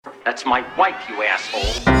That's my wife, you asshole.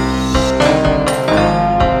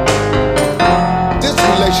 This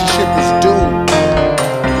relationship is doomed.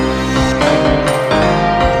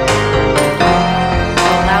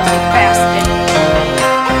 Lousy bastard.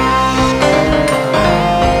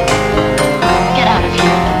 Get out of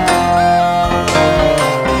here.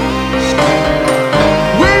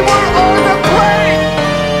 We were on the plane!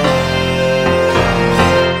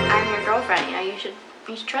 I'm your girlfriend.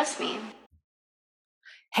 You should trust me.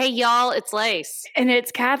 Hey, y'all, it's Lace. And it's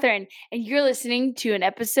Catherine, and you're listening to an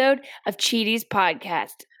episode of Cheaties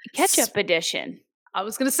Podcast, Ketchup Edition. I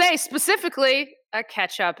was going to say specifically a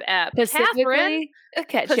ketchup app. Specifically, a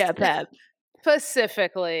ketchup app.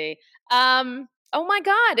 Specifically. Oh my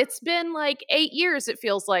God, it's been like 8 years, it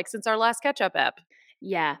feels like, since our last ketchup app.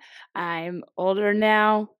 Yeah, I'm older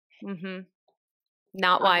now. Mm-hmm.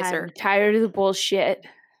 Not wiser. I'm tired of the bullshit.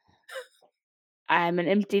 I'm an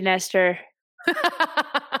empty nester.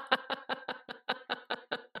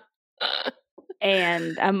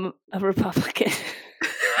 And I'm a Republican.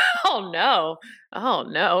 Oh no.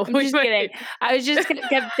 I'm just kidding. I was just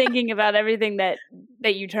kept thinking about everything that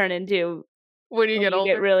you turn into when you get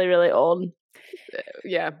older. Get really, really old.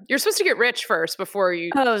 Yeah. You're supposed to get rich first before you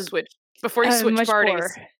switch parties. Poor.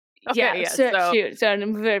 Okay, So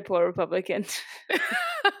I'm a very poor Republican.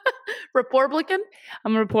 Republican?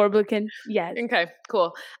 I'm a Republican. Yes. Okay,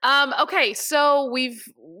 cool. Okay, so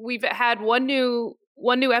we've had one new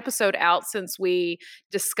episode out since we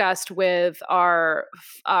discussed with our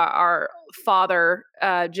father,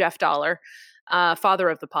 Jeff Dollar, father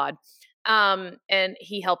of the pod. And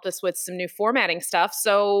he helped us with some new formatting stuff.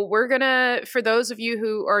 So we're gonna, for those of you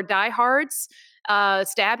who are diehards,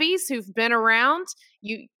 stabbies who've been around,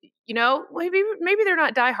 you know, maybe they're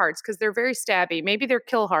not diehards because they're very stabby. Maybe they're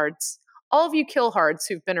killhards. All of you killhards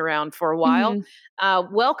who've been around for a while,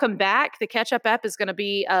 welcome back. The Ketchup app is going to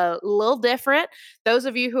be a little different. Those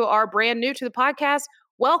of you who are brand new to the podcast,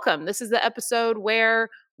 welcome. This is the episode where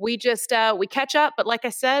we just we catch up. But like I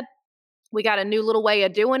said, we got a new little way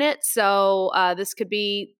of doing it. So this could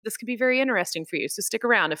be very interesting for you. So stick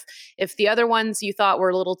around. If the other ones you thought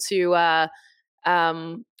were a little too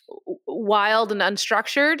wild and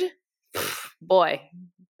unstructured, boy,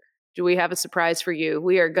 do we have a surprise for you.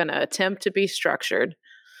 We are going to attempt to be structured.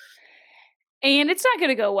 And it's not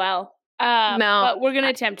going to go well. No. But we're going to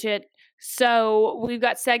attempt it. So we've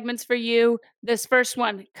got segments for you. This first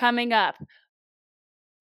one coming up.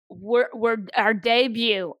 We're our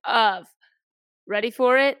debut of, ready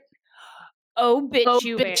for it?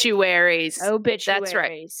 Obituaries.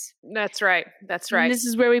 That's right. And this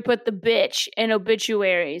is where we put the bitch in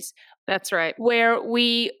obituaries. That's right. Where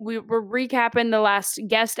we were recapping the last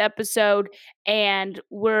guest episode, and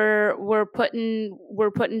we're putting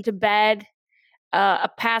to bed a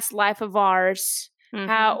past life of ours,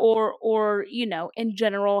 how or you know, in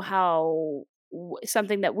general, how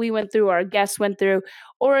something that we went through, our guests went through,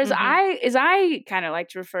 or as I kind of like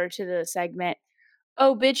to refer to the segment,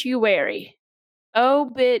 obituary.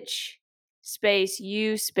 Oh, bitch, space,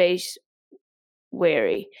 you space,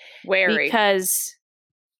 wary. Because...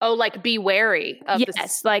 Oh, like be wary of this.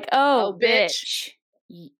 Yes, like, oh bitch.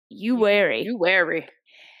 You wary. You wary.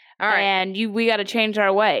 All right. And we got to change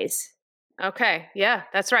our ways. Okay. Yeah,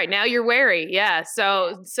 that's right. Now you're wary. Yeah.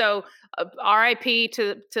 So RIP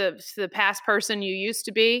to the past person you used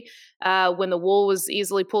to be when the wool was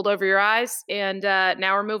easily pulled over your eyes. And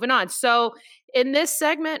now we're moving on. So in this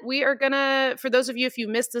segment, we are going to, for those of you, if you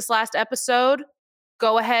missed this last episode,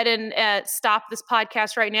 go ahead and stop this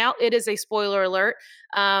podcast right now. It is a spoiler alert.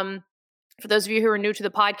 For those of you who are new to the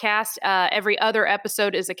podcast, every other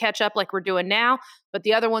episode is a catch-up like we're doing now, but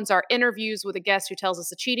the other ones are interviews with a guest who tells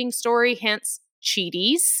us a cheating story, hence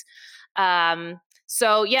Cheaties.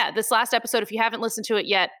 So yeah, this last episode, if you haven't listened to it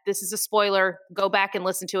yet, this is a spoiler. Go back and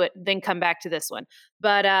listen to it, then come back to this one.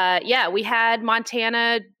 But yeah, we had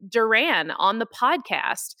Montana Duran on the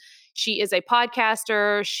podcast. She is a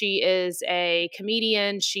podcaster. She is a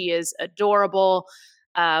comedian. She is adorable.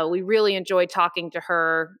 We really enjoyed talking to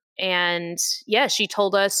her. And yeah, she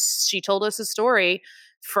told us a story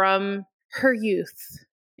from her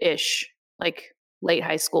youth-ish, like late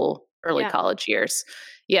high school, early college years.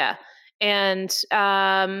 Yeah. And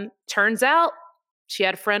turns out she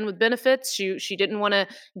had a friend with benefits. She didn't want to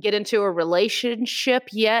get into a relationship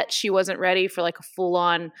yet. She wasn't ready for like a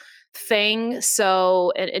full-on thing.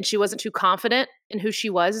 So, and she wasn't too confident in who she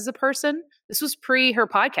was as a person. This was pre her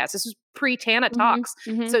podcast. This was pre Tana Talks.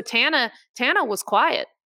 So Tana was quiet.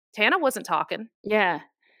 Tana wasn't talking. Yeah.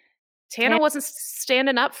 Tana wasn't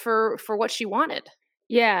standing up for what she wanted.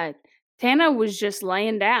 Yeah. Tana was just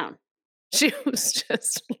laying down. She was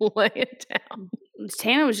just laying down.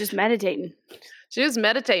 Tana was just meditating. She was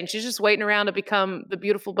meditating. She's just waiting around to become the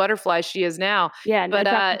beautiful butterfly she is now. Yeah, But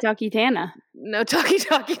no talkie Tana. no talkie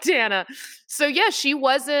Tana. So yeah, she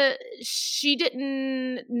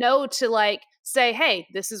didn't know to like say, hey,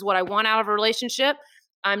 this is what I want out of a relationship.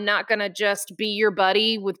 I'm not going to just be your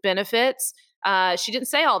buddy with benefits. She didn't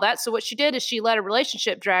say all that. So what she did is she let a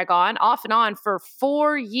relationship drag on off and on for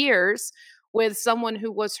 4 years with someone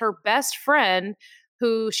who was her best friend,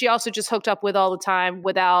 who she also just hooked up with all the time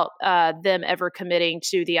without them ever committing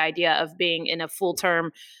to the idea of being in a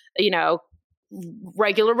full-term,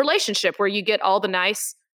 regular relationship where you get all the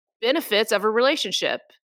nice benefits of a relationship,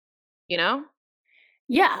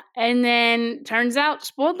 Yeah. And then turns out,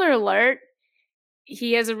 spoiler alert,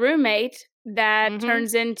 he has a roommate that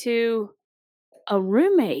turns into a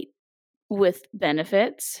roommate with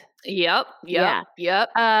benefits. Yep.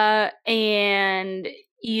 And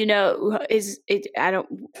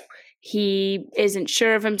he isn't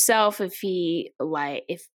sure of himself it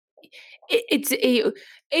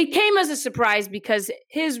came as a surprise because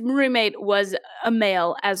his roommate was a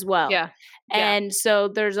male as well. Yeah. And so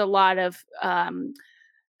there's a lot of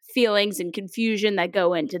feelings and confusion that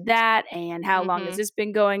go into that, and how long has this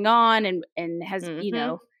been going on, and has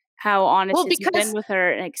how honest has he been with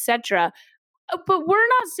her, and etc. But we're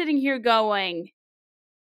not sitting here going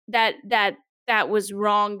that was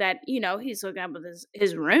wrong, that he's hooking up with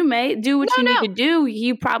his roommate. Do what you need to do.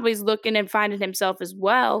 He probably is looking and finding himself as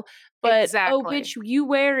well. But exactly. Bitch, you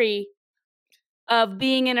wary of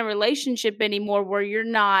being in a relationship anymore where you're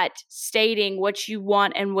not stating what you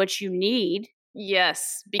want and what you need.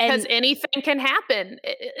 Yes, because anything can happen,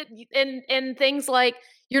 and things like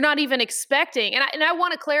you're not even expecting. And I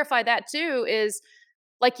want to clarify that too. Is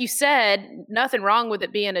like you said, nothing wrong with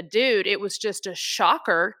it being a dude. It was just a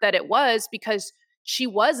shocker that it was, because she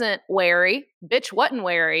wasn't wary. Bitch wasn't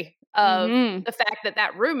wary of the fact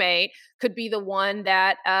that roommate could be the one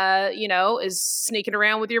that is sneaking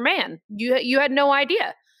around with your man. You had no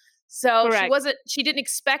idea. So Correct. she didn't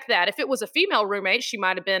expect that. If it was a female roommate, she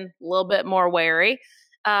might have been a little bit more wary,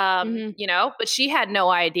 but she had no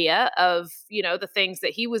idea of, the things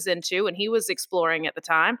that he was into and he was exploring at the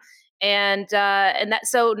time. And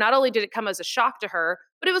so not only did it come as a shock to her,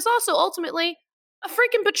 but it was also ultimately a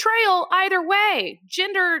freaking betrayal either way.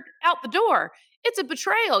 Gender out the door. It's a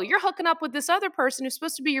betrayal. You're hooking up with this other person who's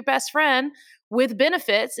supposed to be your best friend with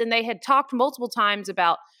benefits. And they had talked multiple times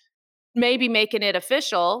about maybe making it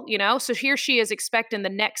official, So here she is expecting the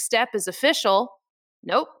next step is official.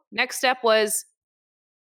 Nope. Next step was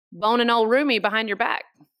boning old roomie behind your back.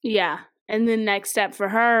 Yeah. And the next step for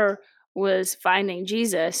her was finding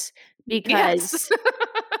Jesus, because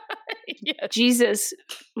yes. Jesus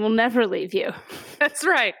will never leave you. That's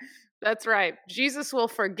right. Jesus will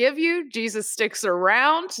forgive you. Jesus sticks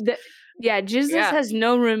around. Jesus has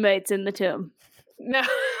no roommates in the tomb. No.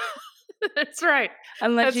 That's right.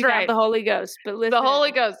 Unless you got the Holy Ghost. But listen, the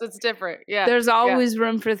Holy Ghost, it's different. Yeah. There's always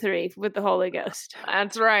room for 3 with the Holy Ghost.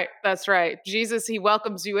 That's right. Jesus, he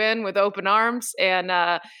welcomes you in with open arms, and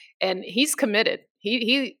he's committed.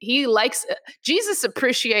 He likes Jesus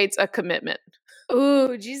appreciates a commitment.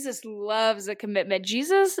 Ooh, Jesus loves a commitment.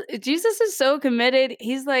 Jesus is so committed.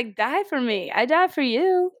 He's like, die for me. I die for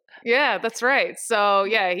you. Yeah, that's right. So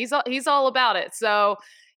yeah, he's all about it. So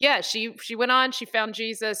yeah, she went on, she found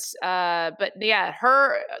Jesus. But yeah,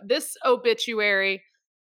 this obituary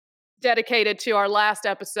dedicated to our last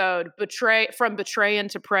episode, from betraying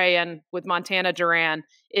to praying with Montana Duran,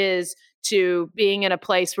 is to being in a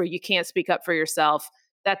place where you can't speak up for yourself.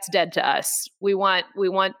 That's dead to us. We want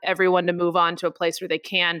everyone to move on to a place where they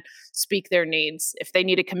can speak their needs. If they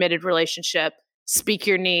need a committed relationship, speak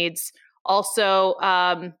your needs. Also,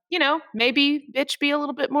 maybe bitch, be a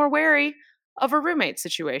little bit more wary of a roommate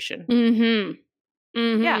situation.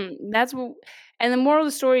 Yeah, that's what. And the moral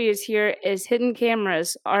of the story is hidden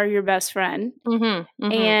cameras are your best friend.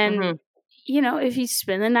 And if you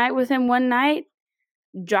spend the night with him one night,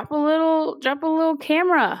 drop a little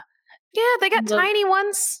camera. Yeah, they got tiny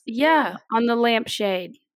ones. Yeah, on the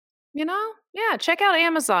lampshade. Yeah, check out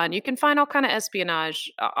Amazon. You can find all kind of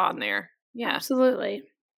espionage on there. Yeah, absolutely.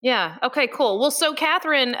 Yeah. Okay. Cool. Well, so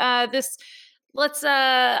Catherine, I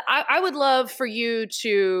would love for you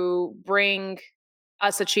to bring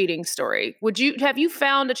us a cheating story. Have you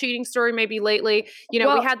found a cheating story maybe lately? We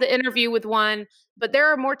had the interview with one, but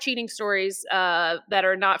there are more cheating stories that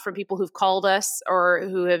are not from people who've called us or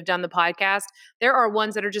who have done the podcast. There are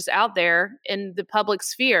ones that are just out there in the public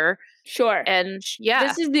sphere. Sure. And yeah,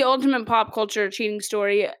 this is the ultimate pop culture cheating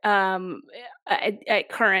story at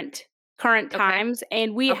current times.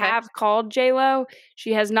 And we have called J-Lo.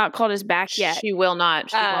 She has not called us back yet. She will not.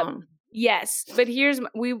 She won't. Yes, but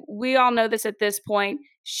we all know this at this point.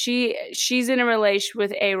 She's in a relation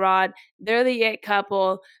with A-Rod. They're the it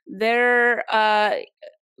couple. They're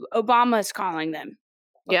Obama's calling them.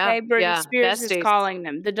 Yeah, Okay, Britney yeah, Spears is besties. calling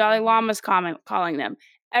them. The Dalai Lama's calling them.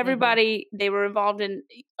 Everybody, they were involved in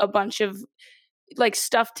a bunch of like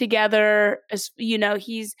stuff together. As you know,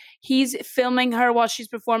 he's filming her while she's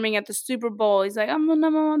performing at the Super Bowl. He's like, I'm the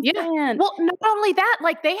number one fan. Well, not only that,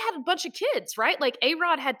 like they had a bunch of kids, right? Like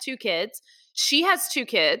A-Rod had 2 kids. She has 2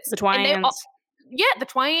 kids. The Twins. The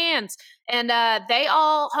Twins. And they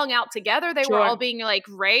all hung out together. They were Sure. all being like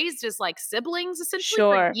raised as like siblings essentially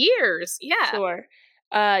Sure. for years. Yeah. Sure.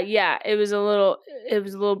 Yeah, it was a little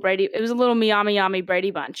Brady. It was a little Miami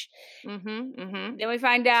Brady bunch. Then we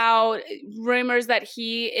find out rumors that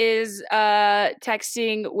he is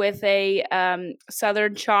texting with a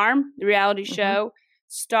Southern Charm, the reality show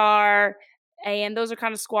star, and those are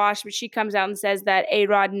kind of squashed. But she comes out and says that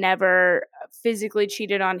A-Rod never physically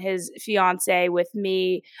cheated on his fiance with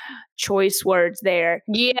me. Choice words there.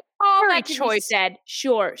 Yeah. All Very that choice said.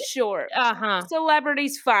 Sure.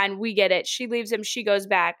 Celebrities, fine. We get it. She leaves him. She goes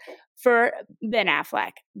back for Ben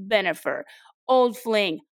Affleck, Bennifer, old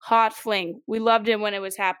fling, hot fling. We loved him when it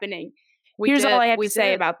was happening. Here's all I have to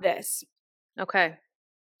say about this. Okay.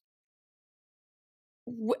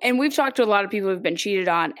 And we've talked to a lot of people who've been cheated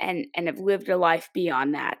on and have lived a life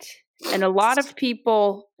beyond that. And a lot of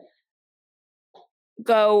people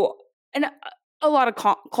go, and a lot of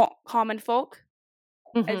common folk,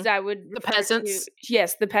 as I would the peasants.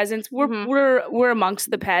 Yes, the peasants. We're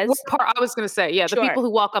amongst the pez. I was going to say, yeah, the people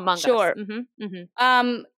who walk among us. Sure.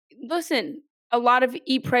 Listen, a lot of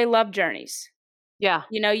eat, pray, love journeys. Yeah.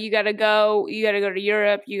 You know, you got to go to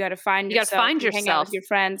Europe. You got to find yourself. Hang out with your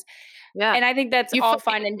friends. Yeah. And I think that's all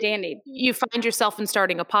fine and dandy. You find yourself in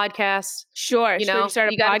starting a podcast. Sure. You know, you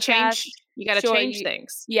start a podcast. You got to change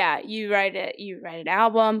things. Yeah. You write an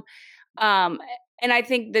album. And I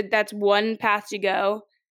think that's one path to go.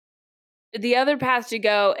 The other path to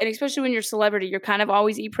go, and especially when you're a celebrity, you're kind of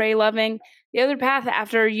always eat, pray, loving. The other path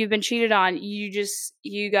after you've been cheated on, you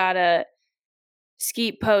gotta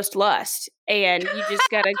skeet, post, lust. And you just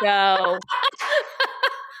gotta go.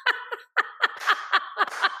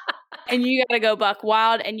 And you gotta go buck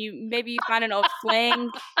wild, and you find an old fling,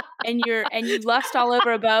 and you lust all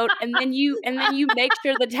over a boat, and then you make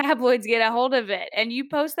sure the tabloids get a hold of it, and you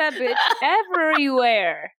post that bitch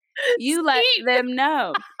everywhere. You let them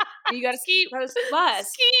know. You gotta skeet, post,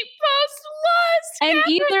 lust. Skeet, post, lust. And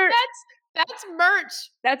Catherine, either that's merch.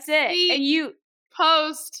 That's it. Skeet, and you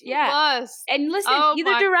post, lust. And listen,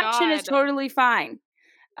 either direction is totally fine.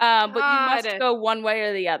 But you must go one way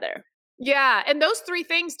or the other. Yeah, and those 3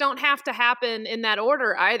 things don't have to happen in that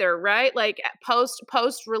order either, right? Like post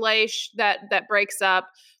relation that breaks up,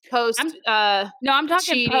 post I'm talking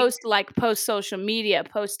cheating. post social media,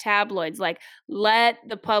 post tabloids, like let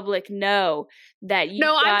the public know that you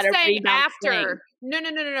got I'm saying after. Thing.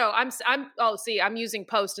 No. I'm using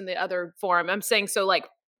post in the other form. I'm saying so like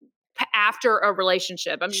after a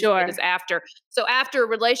relationship. I'm using it as after. So after a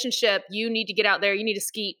relationship, you need to get out there. You need to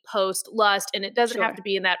skeet, post, lust, and it doesn't have to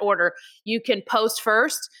be in that order. You can post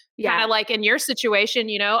first. Kind of like in your situation,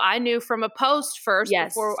 you know, I knew from a post first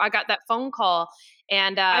before I got that phone call.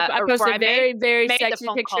 And I posted a very sexy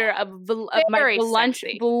picture of my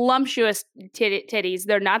voluptuous titties.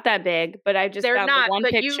 They're not that big, but I just found the one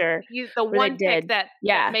picture. The one pic that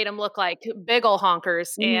made them look like big ol'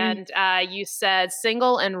 honkers. And you said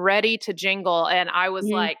single and ready to jingle. And I was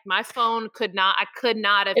like, my phone could not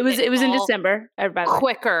have. It was in December. Everybody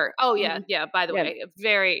quicker. Oh yeah. Yeah. By the way,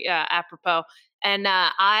 very apropos. And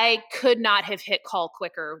I could not have hit call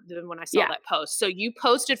quicker than when I saw that post. So you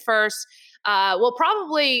posted first.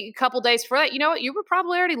 Probably a couple days for that. You know what? You were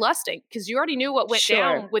probably already lusting because you already knew what went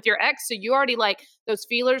down with your ex. So you already those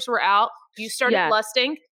feelers were out. You started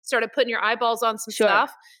lusting, started putting your eyeballs on some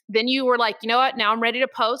stuff. Then you were like, you know what? Now I'm ready to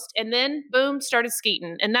post. And then boom, started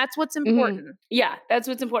skeeting. And that's what's important. Yeah, that's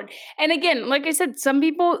what's important. And again, like I said, some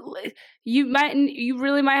people, you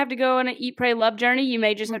really might have to go on an eat, pray, love journey. You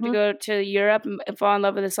may just have to go to Europe and fall in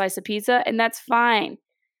love with a slice of pizza. And that's fine.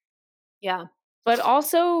 Yeah. But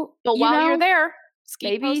also, while you're there,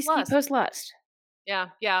 skeet, post, lust. Yeah.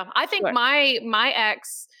 I think my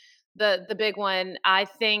ex, the big one, I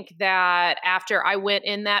think that after I went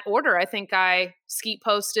in that order, I think I skeet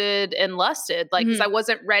posted and lusted, because I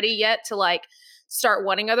wasn't ready yet to start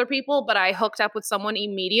wanting other people, but I hooked up with someone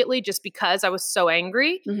immediately just because I was so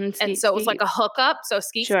angry. And so it was like a hookup. So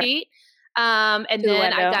skeet. And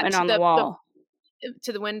then I got to the wall.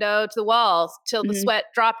 To the window, to the walls, till the sweat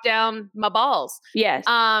dropped down my balls. Yes.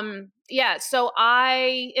 And yeah. So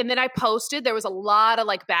and then I posted, there was a lot of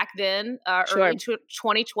like back then, early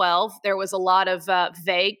 2012, there was a lot of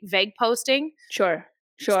vague posting. Sure.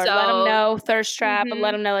 Let them So, know, thirst trap, and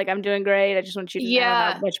let them know, like, I'm doing great. I just want you to know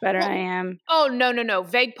how much better Well, I am. Oh, no.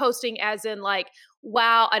 Vague posting as in like,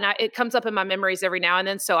 wow. And it comes up in my memories every now and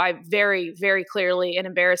then. So I very, very clearly and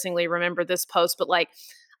embarrassingly remember this post, but like,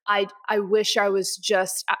 I wish I was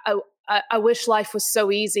just, I wish life was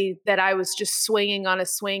so easy that I was just swinging on a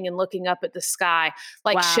swing and looking up at the sky,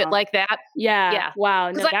 like shit like that. Yeah.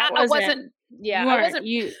 Wow. No, that I wasn't. Yeah, I wasn't.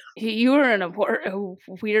 You were in a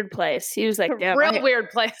weird place. He was like, damn, real weird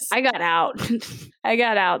place. I got out. I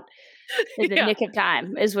got out in the nick of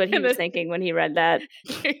time, is what he was thinking when he read that.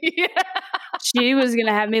 Yeah. She was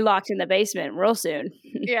gonna have me locked in the basement real soon.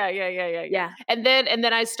 Yeah. And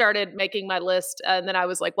then I started making my list, and then I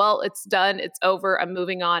was like, well, it's done, it's over, I'm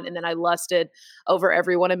moving on. And then I lusted over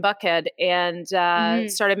everyone in Buckhead and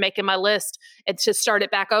started making my list and to start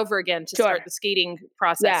it back over again, to start the skeeting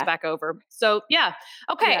process back over. So yeah.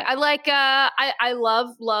 Okay. Yeah. I like I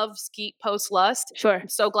love Skeet post lust. Sure. I'm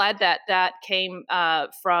so glad that came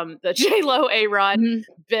from the J-Lo, A-Rod,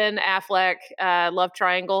 Ben Affleck love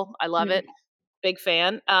triangle. I love it. Big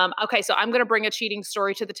fan. Okay, so I'm going to bring a cheating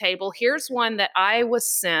story to the table. Here's one that I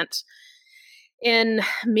was sent in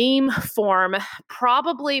meme form,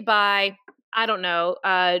 probably by, I don't know,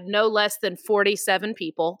 no less than 47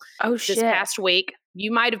 people this past week.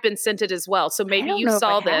 You might have been sent it as well. So maybe you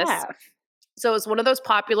saw this. So it's one of those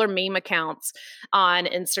popular meme accounts on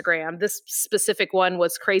Instagram. This specific one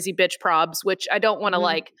was Crazy Bitch Probs, which I don't want to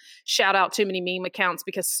like shout out too many meme accounts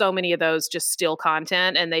because so many of those just steal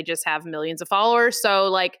content and they just have millions of followers. So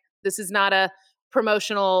like, this is not a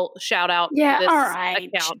promotional shout out. Yeah. To this all right.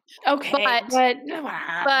 account. Okay.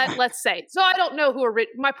 But let's say, so I don't know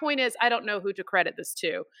my point is, I don't know who to credit this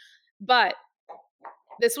to, but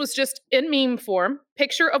this was just in meme form,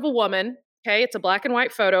 picture of a woman. Okay, it's a black and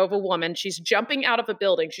white photo of a woman. She's jumping out of a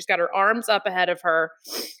building. She's got her arms up ahead of her.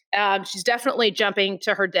 She's definitely jumping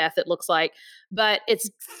to her death, it looks like. But it's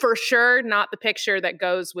for sure not the picture that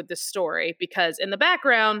goes with the story, because in the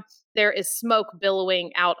background, there is smoke billowing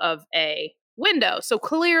out of a window. So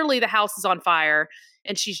clearly the house is on fire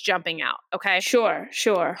and she's jumping out. Okay. Sure.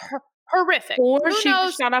 Horrific. Or she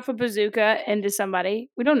shot off a bazooka into somebody.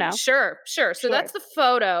 We don't know. Sure. So that's the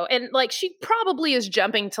photo. And like, she probably is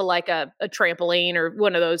jumping to like a trampoline or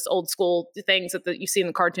one of those old school things that you see in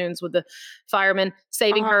the cartoons with the firemen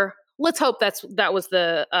saving her. Let's hope that was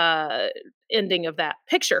the ending of that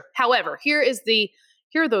picture. However, here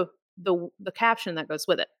are the caption that goes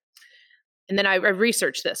with it. And then I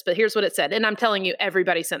researched this, but here's what it said. And I'm telling you,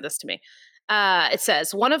 everybody sent this to me. It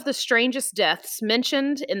says, one of the strangest deaths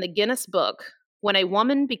mentioned in the Guinness Book, when a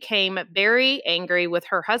woman became very angry with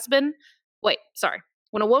her husband.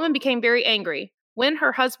 When a woman became very angry when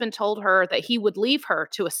her husband told her that he would leave her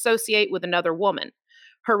to associate with another woman.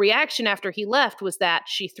 Her reaction after he left was that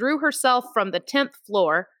she threw herself from the 10th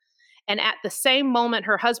floor, and at the same moment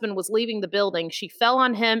her husband was leaving the building, she fell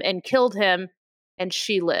on him and killed him, and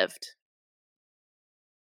she lived.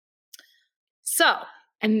 So,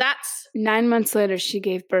 and that's 9 months later, she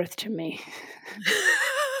gave birth to me.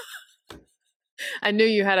 I knew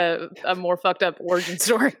you had a more fucked up origin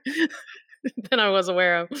story than I was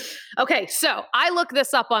aware of. Okay, so I look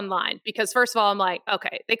this up online because first of all, I'm like,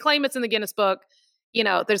 okay, they claim it's in the Guinness Book. You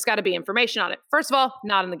know, there's got to be information on it. First of all,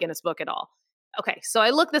 not in the Guinness Book at all. Okay, so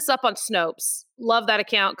I look this up on Snopes. Love that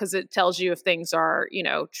account because it tells you if things are,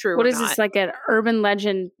 true or not. What is this, like an urban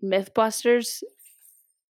legend Mythbusters?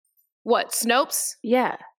 What, Snopes?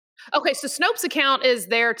 Yeah. Okay, so Snopes' account is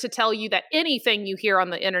there to tell you that anything you hear on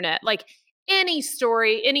the internet, like any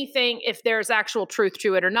story, anything, if there's actual truth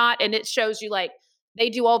to it or not, and it shows you like they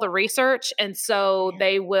do all the research, and so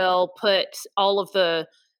they will put all of the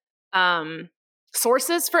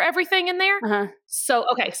sources for everything in there. So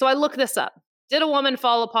I look this up. Did a woman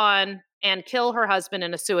fall upon and kill her husband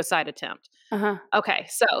in a suicide attempt? Okay,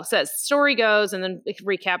 so it says, story goes, and then it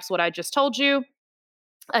recaps what I just told you.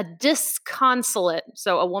 A disconsolate,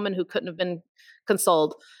 so a woman who couldn't have been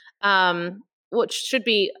consoled, which should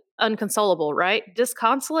be unconsolable, right?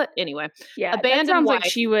 Disconsolate? Anyway. Yeah, abandoned that sounds wife.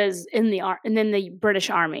 Like she was in the British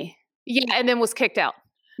Army. Yeah, and then was kicked out.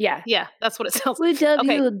 Yeah. Yeah, that's what it sounds like.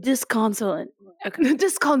 Okay. Disconsolate. Okay.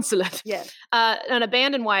 Disconsolate. Yeah. An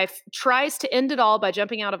abandoned wife tries to end it all by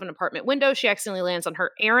jumping out of an apartment window. She accidentally lands on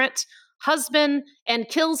her errant husband and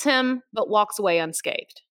kills him, but walks away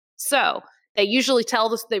unscathed. So they usually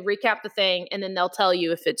they recap the thing, and then they'll tell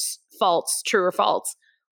you if it's false, true or false.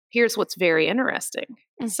 Here's what's very interesting.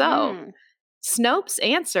 So Snopes'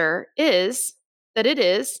 answer is that it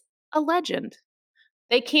is a legend.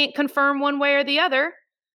 they can't confirm one way or the other.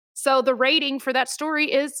 So the rating for that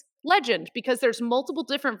story is legend because there's multiple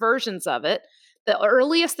different versions of it. The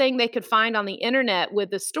earliest thing they could find on the internet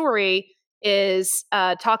with the story is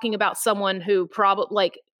talking about someone who probably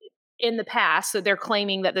like in the past. So they're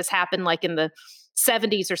claiming that this happened like in the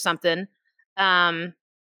 70s or something. And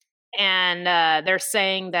they're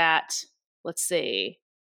saying that, let's see,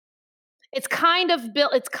 it's kind of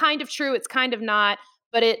built, it's kind of true, it's kind of not,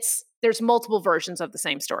 but there's multiple versions of the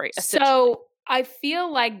same story. So I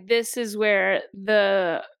feel like this is where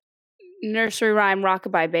the nursery rhyme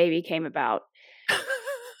Rockabye Baby came about.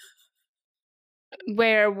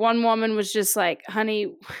 Where one woman was just like,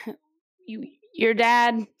 honey, your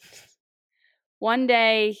dad, one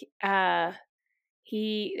day,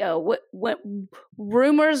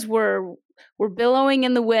 rumors were billowing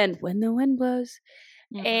in the wind when the wind blows.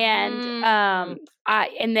 And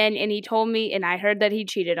he told me, and I heard that he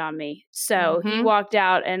cheated on me. So he walked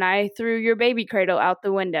out, and I threw your baby cradle out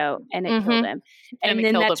the window, and it killed him. And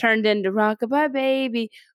then that turned into Rockabye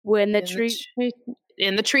Baby when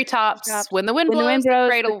in the treetops, when the wind blows,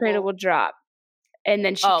 the cradle will drop. And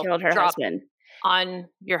then she killed her husband. On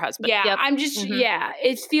your husband. Yeah, yep. I'm just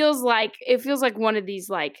it feels like one of these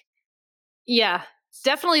like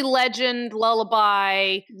definitely legend,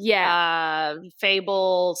 lullaby,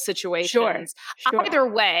 fable situations. Sure. Either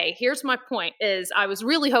way, here's my point is I was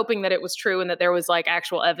really hoping that it was true and that there was like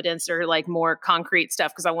actual evidence or like more concrete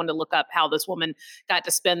stuff because I wanted to look up how this woman got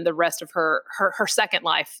to spend the rest of her second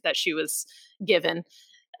life that she was given.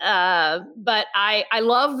 But I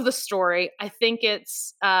love the story. I think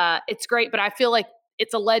it's great, but I feel like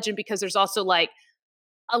it's a legend because there's also like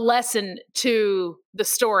a lesson to the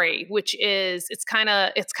story, which is it's kind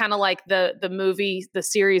of like the movie, the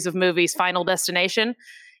series of movies, Final Destination.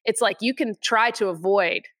 It's like you can try to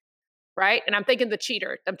avoid, right? And I'm thinking the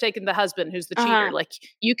cheater. I'm taking the husband who's the cheater. Like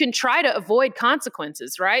you can try to avoid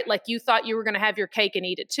consequences, right? Like you thought you were going to have your cake and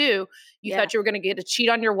eat it too. You thought you were going to get to cheat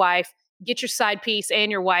on your wife, get your side piece and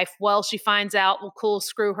your wife. Well, she finds out, well, cool,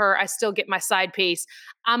 screw her. I still get my side piece.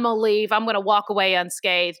 I'm going to leave. I'm going to walk away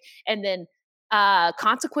unscathed. And then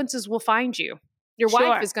consequences will find you. Your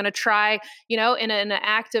wife is going to try, in an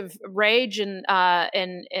act of rage and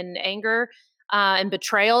anger and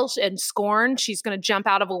betrayal and scorn. She's going to jump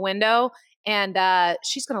out of a window and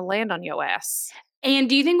she's going to land on your ass. And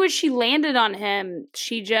do you think when she landed on him,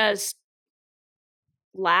 she just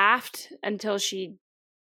laughed until she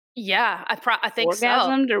I think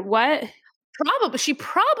orgasmed so. Or what? Probably. She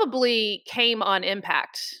probably came on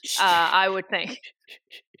impact, I would think.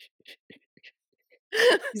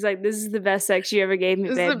 He's like, this is the best sex you ever gave me,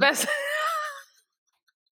 babe. This is the best.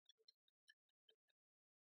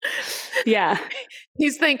 Yeah.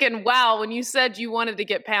 He's thinking, wow, when you said you wanted to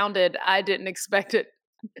get pounded, I didn't expect it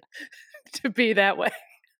to be that way.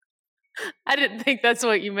 I didn't think that's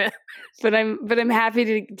what you meant. But I'm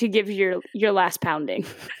happy to give you your last pounding.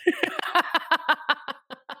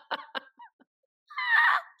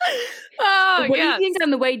 Oh, what do you think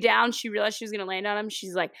on the way down she realized she was going to land on him?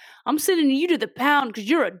 She's like, I'm sending you to the pound because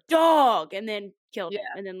you're a dog. And then killed him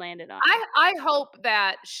and then landed on him. I hope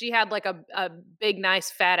that she had like a big,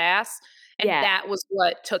 nice fat ass. And that was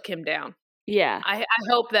what took him down. Yeah. I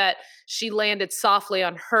hope that she landed softly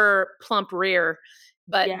on her plump rear.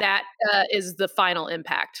 But that is the final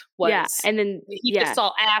impact. And then he just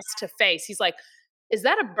saw ass to face. He's like, is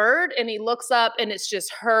that a bird? And he looks up and it's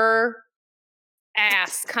just her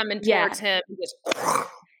ass coming towards him. Just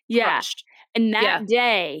crushed. And that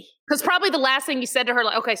day. Because probably the last thing he said to her,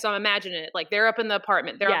 like, okay, so I'm imagining it. Like they're up in the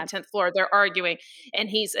apartment. They're on the 10th floor. They're arguing. And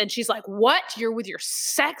she's like, what? You're with your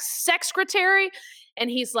secretary? And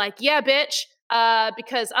he's like, yeah, bitch.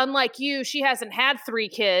 Because unlike you, she hasn't had 3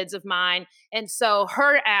 kids of mine. And so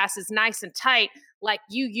her ass is nice and tight like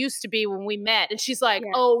you used to be when we met. And she's like,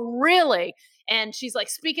 oh, really? And she's like,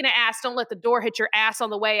 speaking of ass, don't let the door hit your ass on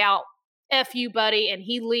the way out. F you, buddy. And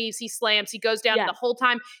he leaves, he slams, he goes down. And the whole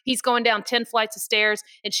time he's going down 10 flights of stairs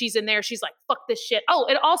and she's in there. She's like, fuck this shit. Oh,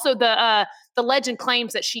 and also the legend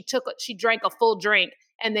claims that she drank a full drink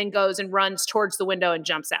and then goes and runs towards the window and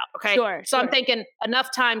jumps out. Okay. So I'm thinking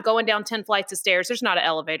enough time going down 10 flights of stairs. There's not an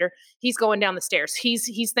elevator. He's going down the stairs.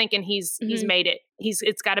 He's thinking he's made it.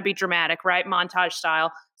 It's got to be dramatic, right? Montage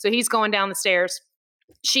style. So he's going down the stairs.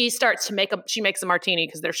 She starts to she makes a martini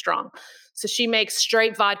because they're strong. So she makes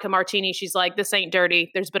straight vodka martini. She's like, this ain't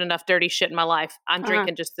dirty. There's been enough dirty shit in my life. I'm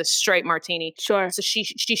drinking just this straight martini. Sure. So she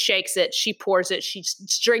shakes it. She pours it. She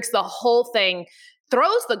drinks the whole thing,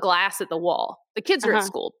 throws the glass at the wall. The kids are at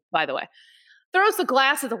school, by the way. Throws the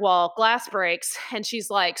glass at the wall. Glass breaks. And she's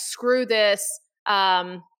like, screw this.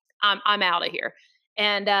 I'm out of here.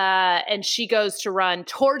 and she goes to run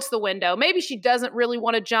towards the window. Maybe she doesn't really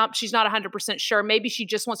want to jump. She's not 100% sure. Maybe she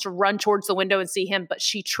just wants to run towards the window and see him, but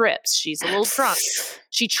she trips. She's a little drunk.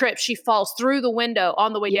 She trips. She falls through the window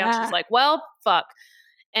on the way down. She's like, well, fuck.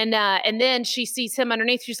 And then she sees him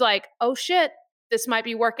underneath. She's like, oh shit, this might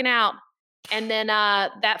be working out. And then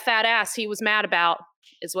that fat ass he was mad about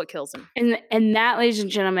is what kills him. And that, ladies and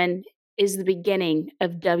gentlemen, is the beginning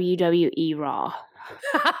of WWE Raw.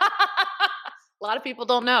 A lot of people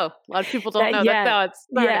don't know. That's how it started.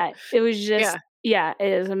 Yeah, it was just,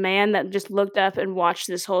 it was a man that just looked up and watched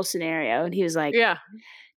this whole scenario. And he was like,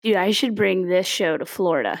 dude, I should bring this show to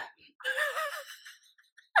Florida.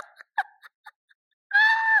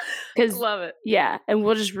 Love it. Yeah, and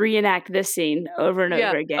we'll just reenact this scene over and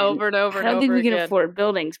over again. Over and over and over again. I don't think we can afford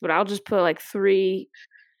buildings, but I'll just put like 3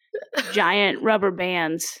 giant rubber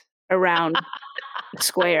bands around the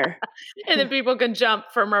square. And then people can jump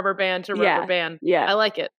from rubber band to rubber band. Yeah. I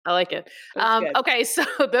like it. Okay, so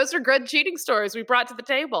those are good cheating stories we brought to the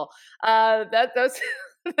table. That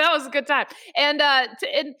was a good time. And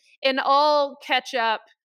in all catch up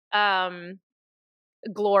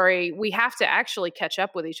glory, we have to actually catch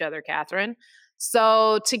up with each other, Catherine.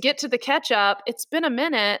 So to get to the catch up, it's been a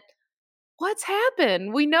minute. What's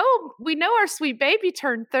happened? We know our sweet baby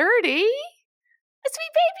turned 30. The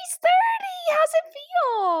sweet baby's 30. How's it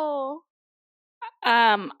feel?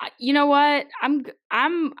 You know what?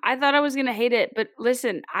 I thought I was gonna hate it, but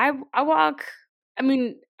listen, I walk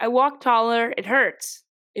taller. It hurts.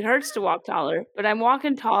 It hurts to walk taller, but I'm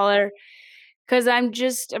walking taller because I'm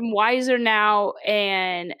wiser now,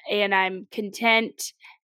 and I'm content.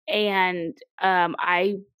 And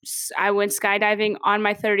I went skydiving on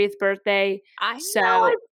my 30th birthday. I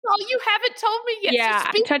know. You haven't told me yet. Yeah, So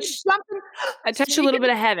I touched a little bit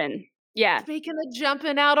of heaven. Yeah. Speaking of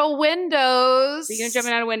jumping out of windows.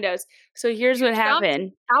 So here's what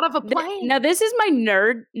happened. Out of a plane. Now this is my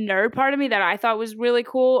nerd part of me that I thought was really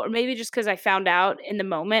cool, or maybe just because I found out in the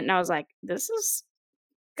moment and I was like, this is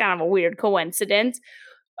kind of a weird coincidence.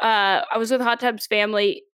 I was with Hot Tub's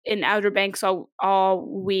family in Outer Banks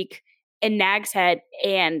all week in Nags Head,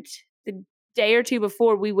 and the day or two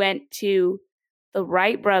before we went to the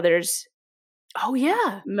Wright brothers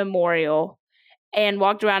memorial and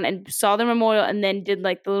walked around and saw the memorial, and then did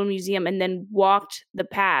like the little museum, and then walked the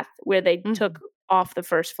path where they took off the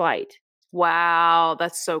first flight. Wow,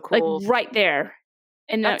 that's so cool. Like right there.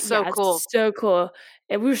 And that's so cool. It's so cool.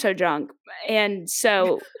 And we were so drunk. And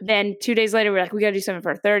so then 2 days later, we're like, we got to do something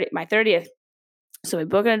for my 30th. So we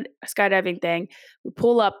book a skydiving thing. We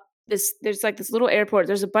pull up there's like this little airport.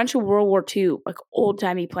 There's a bunch of World War II, like old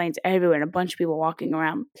timey planes everywhere, and a bunch of people walking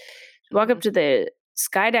around. We walk up to the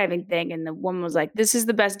skydiving thing, and the woman was like, this is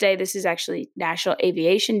the best day. This is actually National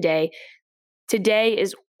Aviation Day. Today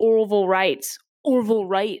is Orville Wright's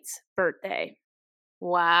birthday.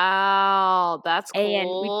 Wow, that's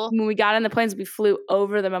cool. And when we got on the planes, we flew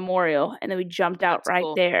over the memorial, and then we jumped out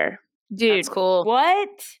there. Dude, that's cool. What?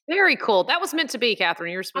 Very cool. That was meant to be,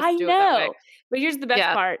 Catherine. You were supposed to do it that way. But here's the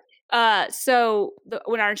best part. So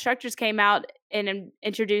when our instructors came out and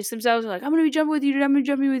introduced themselves, they're like, I'm going to be jumping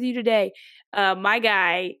with you today. My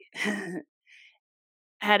guy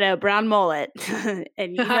had a brown mullet,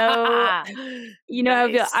 and you know how I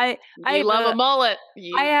feel. I love a mullet.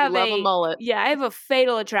 I love a mullet. Yeah, I have a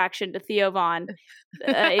fatal attraction to Theo Von.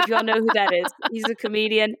 If y'all know who that is, he's a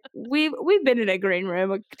comedian. We've been in a green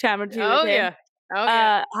room a time or two with him.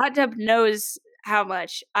 Hot Tub knows how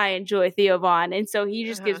much I enjoy Theo Von, and so he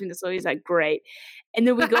just gives me this look. He's like, great. And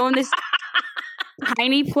then we go on this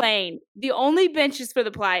tiny plane. The only bench is for the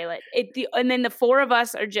pilot. And then the 4 of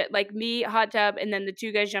us are just like me, Hot Tub, and then the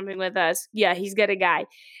 2 guys jumping with us. Yeah, he's got a guy.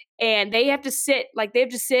 And they have to sit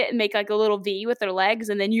and make like a little V with their legs,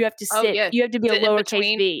 and then you have to sit. Oh, yeah. You have to be a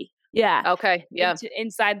lowercase V. Yeah. Okay. Yeah.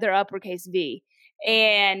 Inside their uppercase V.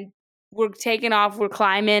 And we're taking off. We're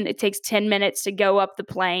climbing. It takes 10 minutes to go up the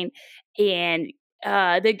plane. And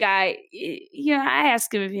the guy, I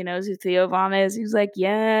asked him if he knows who Theo Von is. He was like,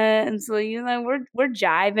 yeah. And so, we're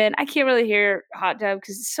jiving. I can't really hear Hot Tub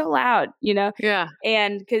because it's so loud, Yeah.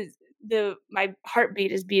 And because my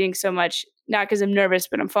heartbeat is beating so much, not because I'm nervous,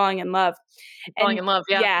 but I'm falling in love. Falling in love,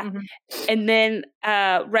 yeah. Yeah. Mm-hmm. And then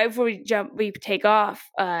right before we take off,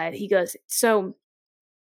 he goes, so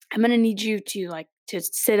I'm going to need you to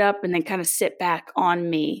sit up and then kind of sit back on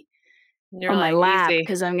me. On my lap,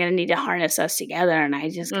 because I'm going to need to harness us together. And I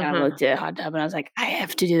just kind of looked at Hot Tub and I was like, I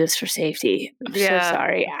have to do this for safety. I'm so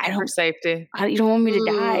sorry. For safety. You don't want me to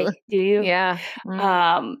die, do you? Yeah.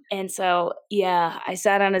 And so, I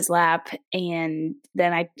sat on his lap, and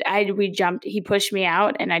then we jumped. He pushed me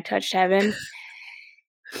out, and I touched heaven.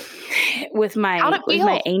 with my How'd it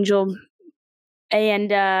feel? angel,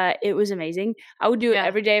 and it was amazing. I would do it Yeah.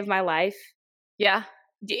 every day of my life. Yeah.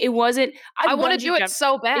 It wasn't. I want to bungee do it jumped.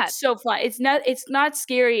 so bad. It's so fun. It's not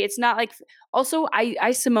scary. It's not like. Also,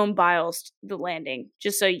 I Simone Biles the landing.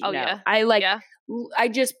 Just so you Oh, know, yeah? I like. Yeah. I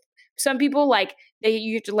just some people like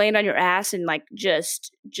you have to land on your ass and like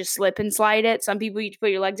just slip and slide it. Some people you have to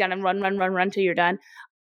put your legs down and run till you're done.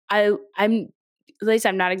 I'm at least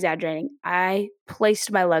I'm not exaggerating. I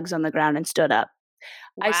placed my legs on the ground and stood up.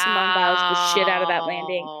 I Simone Biles the shit out of that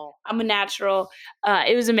landing. Wow. I'm a natural.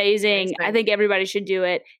 It was amazing. I think everybody should do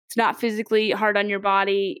it. It's not physically hard on your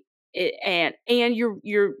body, and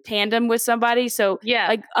you're tandem with somebody. So Yeah.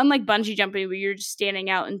 like unlike bungee jumping, where you're just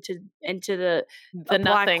standing out into the black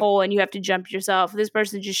nothing. hole and you have to jump yourself. This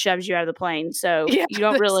person just shoves you out of the plane, so Yeah, you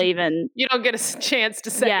don't really even. You don't get a chance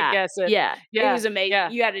to second guess it. Yeah, it was amazing. Yeah.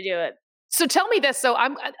 You had to do it. So tell me this. So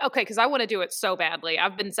I'm okay because I want to do it so badly.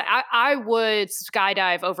 I would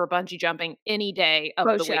skydive over bungee jumping any day of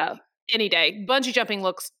the week. Any day. Bungee jumping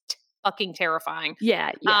looks fucking terrifying.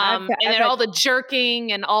 Yeah. And then all the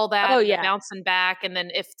jerking and all that. Oh, and the yeah. bouncing back, and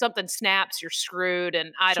then if something snaps, you're screwed.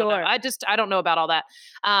 And I don't know. Sure. I don't know about all that.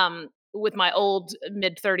 With my old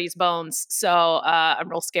mid-30s bones. So I'm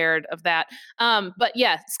real scared of that. But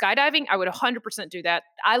yeah, skydiving, I would 100% do that.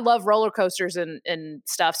 I love roller coasters and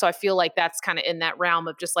stuff. So I feel like that's kind of in that realm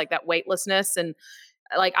of just like that weightlessness. And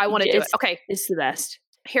like, I want to do it. Okay. It's the best.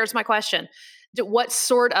 Here's my question. What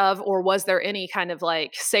sort of, or was there any kind of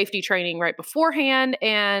like safety training right beforehand?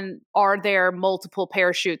 And are there multiple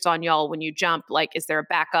parachutes on y'all when you jump? Like, is there a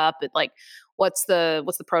backup? Like, what's the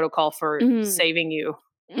protocol for saving you?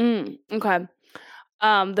 Okay.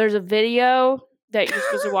 There's a video that you're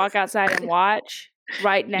supposed to walk outside and watch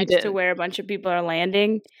right next to where a bunch of people are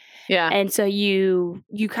landing. Yeah. And so you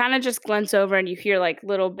kind of just glance over and you hear like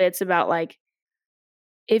little bits about like,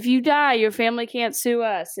 if you die, your family can't sue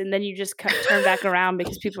us. And then you just turn back around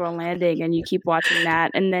because people are landing and you keep watching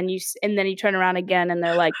that. And then you turn around again and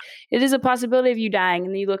they're like, it is a possibility of you dying.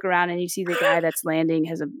 And then you look around and you see the guy that's landing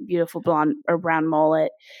has a beautiful blonde or brown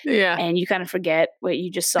mullet. Yeah. And you kind of forget what you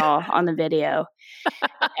just saw on the video.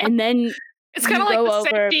 And then it's kind of like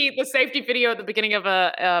the safety video at the beginning of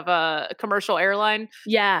a commercial airline.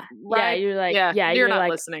 Yeah. Right? Yeah. You're like, you're not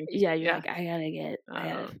like, listening. Yeah. You're like, I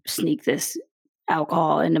gotta sneak this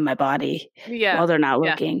alcohol into my body while they're not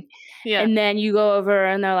looking. Yeah. And then you go over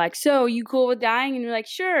and they're like, so you cool with dying? And you're like,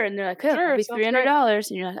 sure. And they're like, oh, sure, it'll be $300.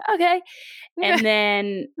 And you're like, okay. And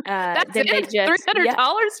then that's then it? $300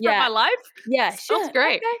 for my life? Yeah. Sounds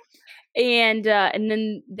great. Okay. And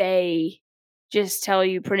then they just tell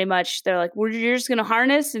you pretty much, they're like, you're just gonna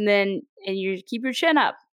harness and you keep your chin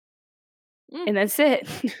up. And that's it.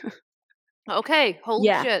 Okay. Holy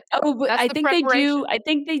shit. Oh, but I think they do. I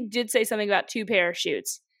think they did say something about 2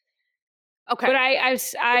 parachutes. Okay.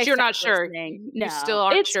 But you're not sure. Listening. No, you No, still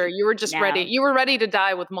aren't sure. You were just ready. You were ready to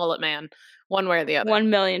die with Mullet Man, one way or the other.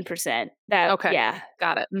 1,000,000%. That. Okay. Yeah.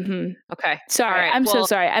 Got it. Mm-hmm. Okay. Sorry. I'm so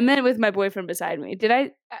sorry. I meant it with my boyfriend beside me. Did I?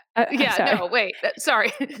 Yeah. sorry. No. Wait.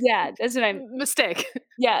 Sorry. Yeah. That's what I'm. Mistake.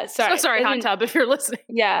 Yeah. Sorry. So sorry, Hot Tub, if you're listening.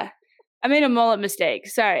 Yeah. I made a mullet mistake.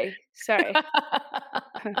 Sorry.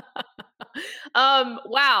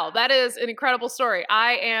 Wow, that is an incredible story.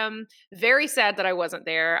 I am very sad that I wasn't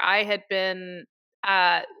there. I had been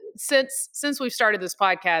since we've started this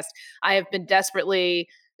podcast, I have been desperately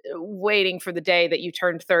waiting for the day that you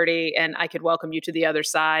turned 30 and I could welcome you to the other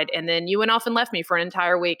side. And then you went off and left me for an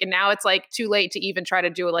entire week. And now it's like too late to even try to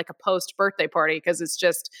do like a post birthday party because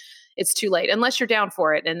it's too late unless you're down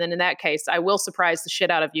for it. And then in that case, I will surprise the shit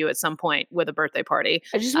out of you at some point with a birthday party.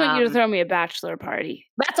 I just want you to throw me a bachelor party.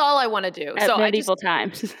 That's all I want to do. At medieval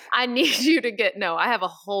times. I need you to I have a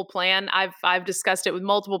whole plan. I've discussed it with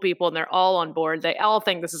multiple people and they're all on board. They all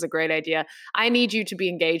think this is a great idea. I need you to be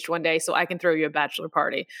engaged one day so I can throw you a bachelor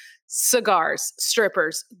party. Cigars,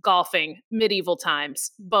 strippers, golfing, medieval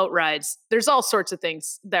times, boat rides. There's all sorts of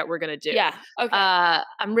things that we're going to do. Yeah. Okay.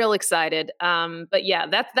 I'm real excited. But yeah,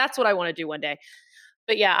 that's what I want to do one day.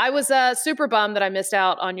 But yeah, I was super bummed that I missed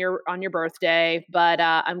out on your birthday, but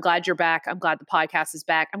I'm glad you're back. I'm glad the podcast is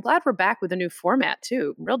back. I'm glad we're back with a new format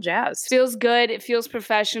too. Real jazz. Feels good. It feels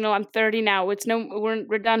professional. I'm 30 now. We're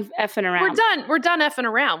done effing around. We're done effing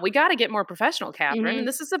around. We got to get more professional, Catherine. Mm-hmm. And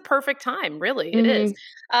this is a perfect time, really. Mm-hmm. It is.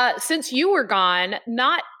 Since you were gone,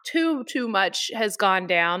 not too much has gone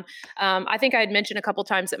down. I think I had mentioned a couple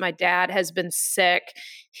times that my dad has been sick.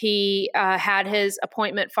 He had his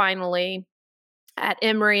appointment finally. at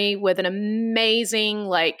Emory with an amazing,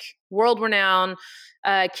 like world-renowned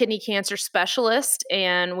kidney cancer specialist.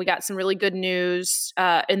 And we got some really good news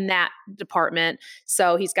in that department.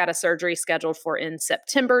 So he's got a surgery scheduled for in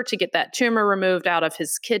September to get that tumor removed out of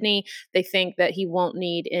his kidney. They think that he won't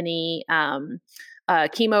need any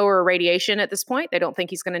chemo or radiation at this point. They don't think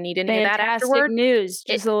he's going to need any of that afterward. Fantastic news.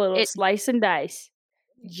 Just a little slice and dice.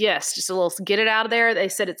 Yes, just a little get it out of there. They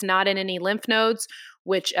said it's not in any lymph nodes,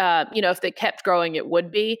 which if they kept growing, it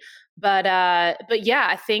would be. But yeah,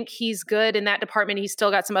 I think he's good in that department. He's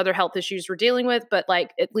still got some other health issues we're dealing with, but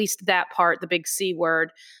like at least that part, the big C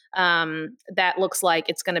word, that looks like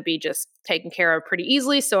it's going to be just taken care of pretty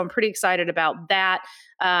easily. So I'm pretty excited about that.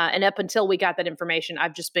 And up until we got that information,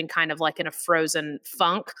 I've just been kind of like in a frozen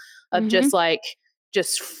funk of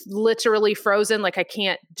just literally frozen. Like I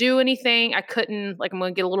can't do anything. I couldn't, like, I'm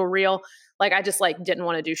going to get a little real. Like I just like didn't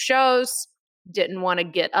want to do shows, didn't want to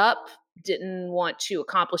get up, didn't want to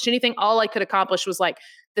accomplish anything. All I could accomplish was like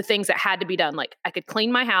the things that had to be done. Like I could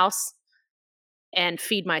clean my house and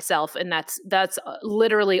feed myself. And that's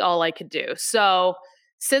literally all I could do. So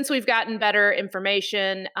since we've gotten better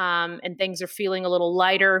information, and things are feeling a little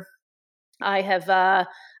lighter, I've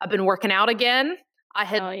been working out again. I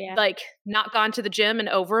had like not gone to the gym in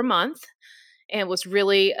over a month and was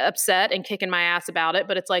really upset and kicking my ass about it.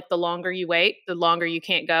 But it's like the longer you wait, the longer you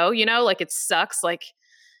can't go, like it sucks. Like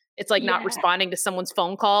it's like not responding to someone's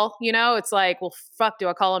phone call, it's like, well, fuck, do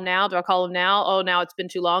I call him now? Do I call him now? Oh, now it's been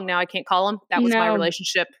too long. Now I can't call him. That was my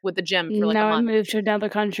relationship with the gym for like a month. I moved to another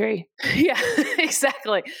country. Yeah,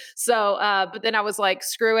 exactly. So, but then I was like,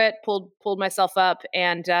 screw it, pulled myself up.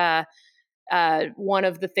 And, one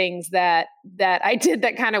of the things that I did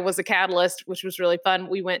that kind of was a catalyst, which was really fun.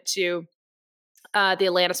 We went to the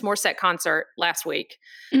Alanis Morissette concert last week.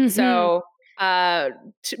 Mm-hmm. So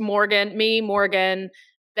Morgan,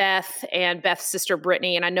 Beth, and Beth's sister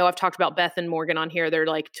Brittany, and I know I've talked about Beth and Morgan on here. They're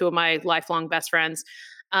like two of my lifelong best friends,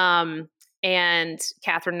 and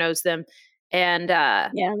Catherine knows them. And they're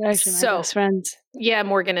actually my best friends. Yeah,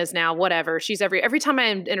 Morgan is now whatever. She's every time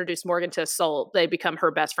I introduce Morgan to a soul, they become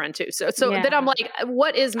her best friend too. So then I'm like,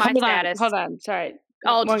 what is my status? Hold on, sorry.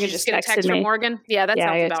 Oh, Morgan, did you just get a text from Morgan? Yeah, that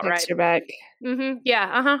sounds about right. Her back. Mm-hmm.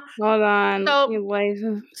 Yeah. Hold on.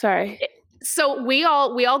 So, sorry. So we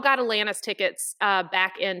all got Atlantis tickets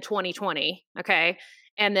back in 2020. Okay.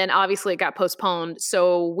 And then obviously it got postponed.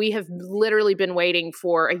 So we have literally been waiting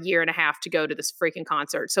for a year and a half to go to this freaking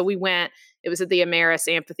concert. So we went, it was at the Ameris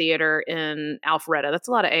Amphitheater in Alpharetta. That's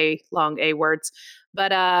a lot of long A words.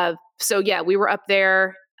 But so yeah, we were up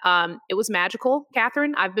there. It was magical,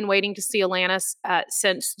 Catherine. I've been waiting to see Atlantis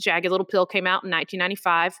since Jagged Little Pill came out in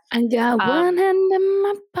 1995. I got one hand in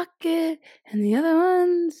my pocket and the other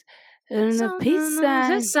one's in a peace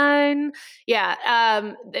sign.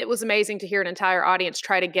 Yeah. It was amazing to hear an entire audience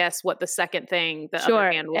try to guess what the second thing the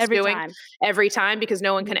other hand was doing. Every time, because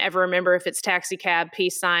no one can ever remember if it's taxi cab,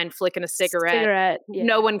 peace sign, flicking a cigarette. Yeah.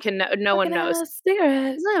 No one knows.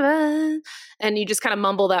 Cigarette. And you just kind of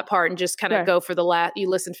mumble that part and just kind of go for you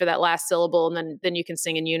listen for that last syllable, and then you can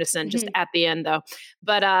sing in unison just at the end though.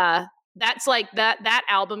 But that's like that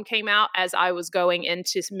album came out as I was going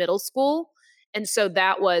into middle school. And so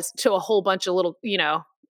that was to a whole bunch of little,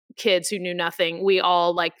 kids who knew nothing. We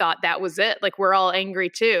all like thought that was it. Like we're all angry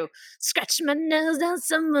too. Scratch my nose on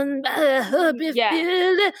someone. We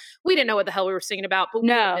didn't know what the hell we were singing about, but we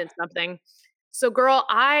did something. So girl,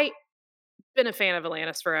 I've been a fan of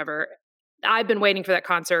Atlantis forever. I've been waiting for that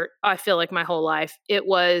concert. I feel like my whole life. It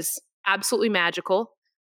was absolutely magical.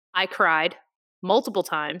 I cried multiple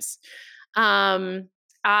times.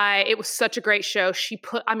 It was such a great show.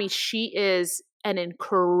 She is an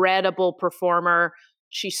incredible performer.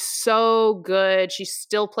 She's so good. She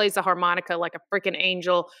still plays the harmonica like a freaking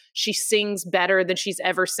angel. She sings better than she's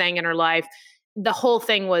ever sang in her life. The whole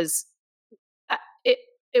thing was,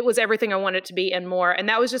 it was everything I wanted it to be and more. And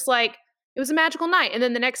that was just like, it was a magical night. And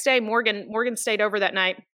then the next day, Morgan stayed over that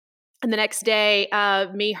night. And the next day,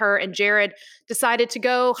 me, her, and Jared decided to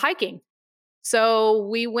go hiking. So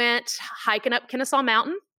we went hiking up Kennesaw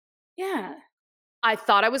Mountain. Yeah. I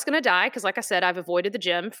thought I was going to die because, like I said, I've avoided the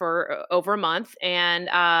gym for over a month and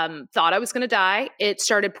thought I was going to die. It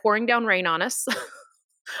started pouring down rain on us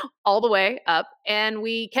all the way up, and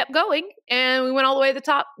we kept going, and we went all the way to the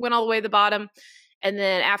top, went all the way to the bottom. And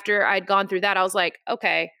then after I'd gone through that, I was like,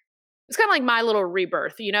 okay, it's kind of like my little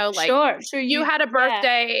rebirth, like sure. You had a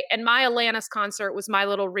birthday and my Atlantis concert was my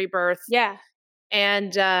little rebirth. Yeah.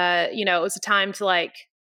 And, it was a time to like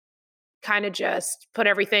kind of just put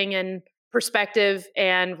everything in perspective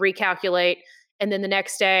and recalculate. And then the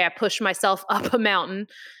next day I pushed myself up a mountain.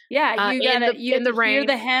 Yeah, you gotta in the rain. hear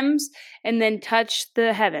the hymns and then touch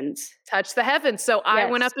the heavens. Touch the heavens. So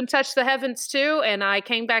I went up and touched the heavens too. And I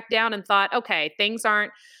came back down and thought, okay, things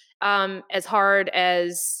aren't as hard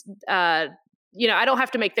as I don't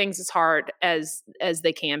have to make things as hard as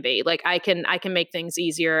they can be. Like I can make things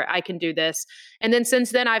easier. I can do this. And then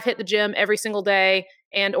since then I've hit the gym every single day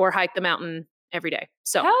and or hike the mountain every day.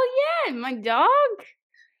 So hell yeah, my dog.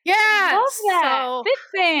 Yeah. Love that. So, Fit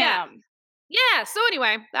fam. yeah. So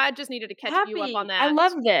anyway, I just needed to catch you up on that. I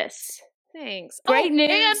love this. Thanks. Great news.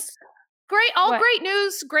 And great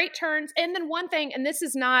news, great turns. And then one thing, and this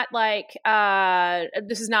is not like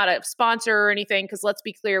this is not a sponsor or anything, because let's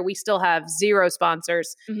be clear, we still have 0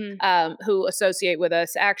 sponsors who associate with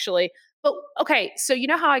us actually. But okay, so you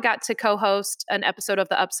know how I got to co-host an episode of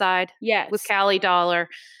The Upside with Callie Dollar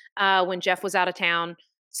when Jeff was out of town?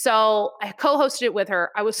 So I co-hosted it with her.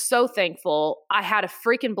 I was so thankful. I had a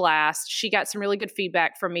freaking blast. She got some really good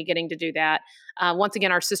feedback from me getting to do that. Once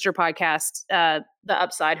again, our sister podcast, The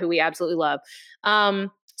Upside, who we absolutely love.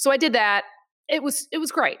 So I did that. It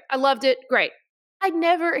was great. I loved it. Great. I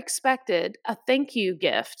never expected a thank you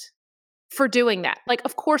gift for doing that. Like,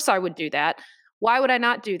 of course I would do that. Why would I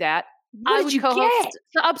not do that? I would co-host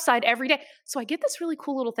The Upside every day. So I get this really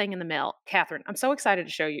cool little thing in the mail, Catherine. I'm so excited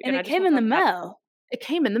to show you. And it came in the mail. It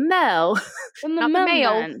came in the mail. From the Not the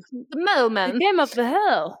mail. mailman. The mailman. It came up the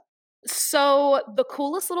hill. So the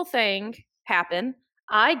coolest little thing happened.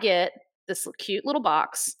 I get this cute little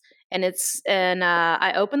box, and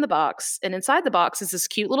I open the box, and inside the box is this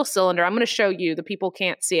cute little cylinder. I'm going to show you. The people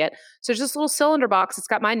can't see it. So there's this little cylinder box. It's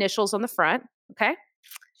got my initials on the front. Okay.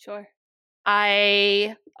 Sure.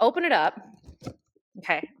 I open it up.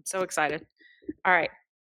 Okay. I'm so excited. All right.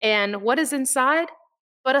 And what is inside?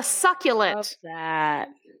 But a succulent. Love that.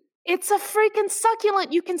 It's a freaking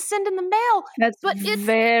succulent you can send in the mail. It's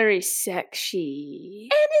very sexy.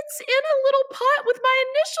 And it's in a little pot with my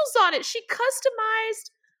initials on it. She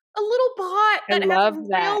customized a little pot that has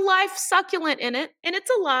a real life succulent in it. And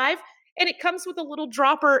it's alive. And it comes with a little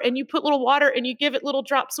dropper. And you put little water and you give it little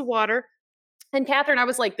drops of water. And Catherine, I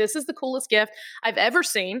was like, this is the coolest gift I've ever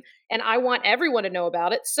seen. And I want everyone to know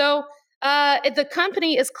about it. So the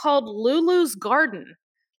company is called Lulu's Garden.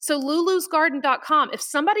 So lulusgarden.com. If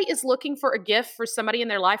somebody is looking for a gift for somebody in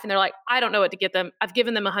their life and they're like, I don't know what to get them. I've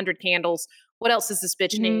given them 100 candles. What else does this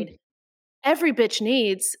bitch need? Every bitch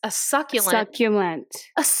needs a succulent.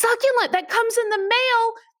 A succulent that comes in the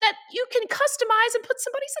mail that you can customize and put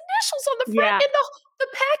somebody's initials on the front. And the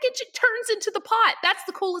package, it turns into the pot. That's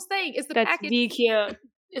the coolest thing is the package. That's cute.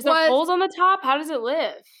 Is there holes on the top? How does it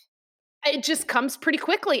live? It just comes pretty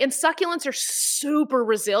quickly. And succulents are super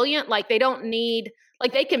resilient. Like they don't need...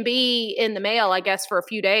 Like they can be in the mail, I guess, for a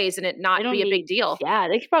few days and it not be a big deal. Yeah,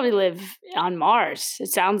 they could probably live on Mars. It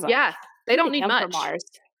sounds like. Yeah, they don't need much. Mars.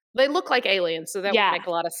 They look like aliens, so that would make a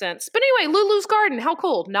lot of sense. But anyway, Lulu's Garden, how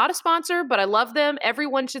cool. Not a sponsor, but I love them.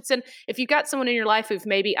 Everyone should send. If you've got someone in your life who've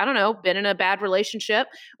maybe, I don't know, been in a bad relationship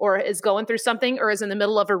or is going through something or is in the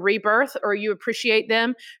middle of a rebirth or you appreciate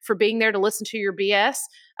them for being there to listen to your BS,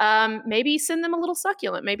 maybe send them a little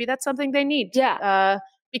succulent. Maybe that's something they need. Yeah.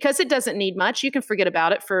 Because it doesn't need much. You can forget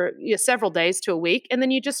about it for several days to a week. And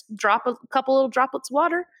then you just drop a couple little droplets of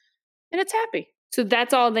water and it's happy. So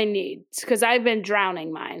that's all they need. Because I've been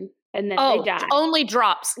drowning mine and then they die. Only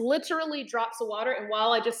drops. Literally drops of water. And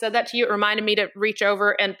while I just said that to you, it reminded me to reach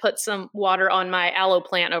over and put some water on my aloe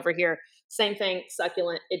plant over here. Same thing,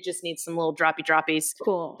 succulent. It just needs some little droppies.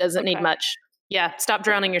 Cool. Doesn't need much. Yeah. Stop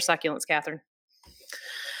drowning your succulents, Catherine.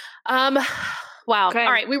 Wow. Okay.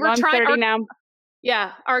 All right. We were trying 30 now.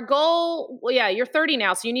 Yeah, our goal, you're 30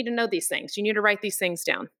 now, so you need to know these things. You need to write these things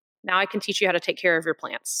down. Now I can teach you how to take care of your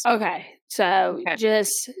plants. Okay, so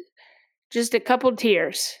just a couple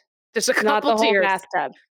tears. Just a couple tears. Not the whole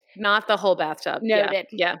bathtub. Not the whole bathtub. Noted.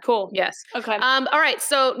 Yeah. Cool. Yes. Okay. All right,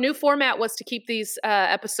 so new format was to keep these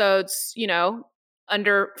episodes,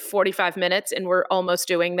 under 45 minutes, and we're almost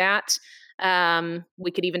doing that.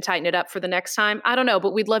 We could even tighten it up for the next time. I don't know,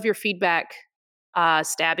 but we'd love your feedback.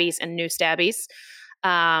 Stabbies and new stabbies.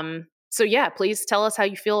 So yeah, please tell us how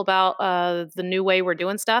you feel about the new way we're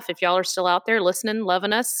doing stuff. If y'all are still out there listening,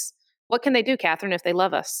 loving us, what can they do, Catherine, if they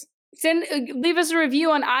love us? Leave us a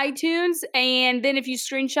review on iTunes, and then if you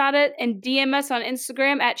screenshot it and DM us on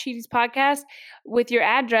Instagram at Cheaties Podcast with your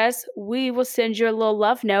address, we will send you a little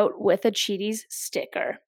love note with a Cheaties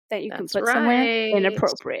sticker that you can put somewhere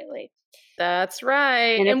inappropriately. That's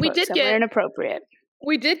right. And we did get inappropriate.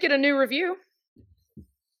 We did get a new review.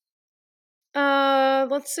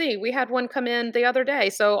 Let's see. We had one come in the other day.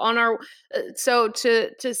 So on our, so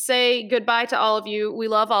to say goodbye to all of you, we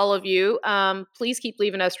love all of you. Please keep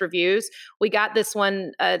leaving us reviews. We got this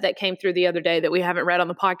one that came through the other day that we haven't read on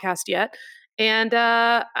the podcast yet, and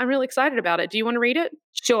I'm really excited about it. Do you want to read it?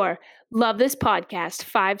 Sure. Love this podcast.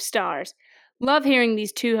 5 stars. Love hearing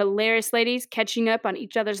these two hilarious ladies catching up on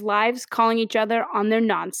each other's lives, calling each other on their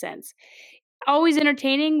nonsense. Always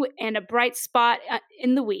entertaining and a bright spot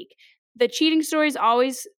in the week. The cheating stories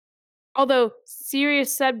always, although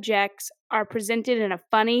serious subjects, are presented in a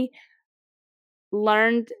funny,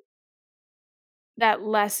 learned that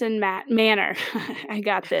lesson manner. I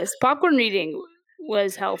got this. Popcorn reading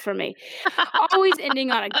was hell for me. Always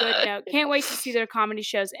ending on a good note. Can't wait to see their comedy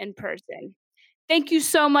shows in person. Thank you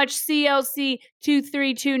so much,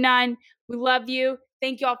 CLC2329. We love you.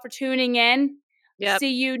 Thank you all for tuning in. Yep.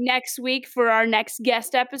 See you next week for our next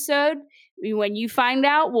guest episode. When you find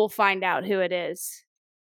out, we'll find out who it is.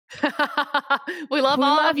 We love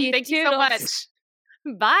all of you. Thank you so Toodles.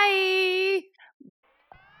 much. Bye.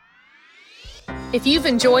 If you've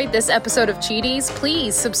enjoyed this episode of Cheaties,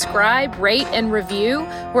 please subscribe, rate, and review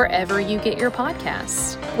wherever you get your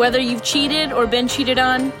podcasts. Whether you've cheated or been cheated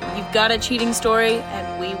on, you've got a cheating story,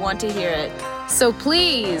 and we want to hear it. So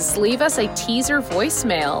please leave us a teaser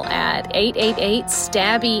voicemail at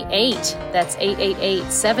 888-STABBY-8. That's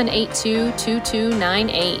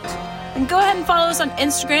 888-782-2298. And go ahead and follow us on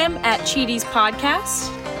Instagram at Cheaties Podcast.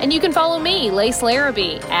 And you can follow me, Lace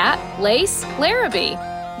Larrabee, at Lace Larrabee.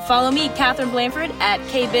 Follow me, Catherine Blanford, at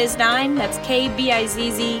KBiz9. That's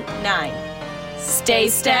KBIZZ9. Stay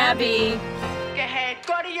stabby. Go ahead,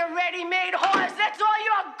 go to your ready-made horse. That's all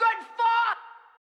you're good for.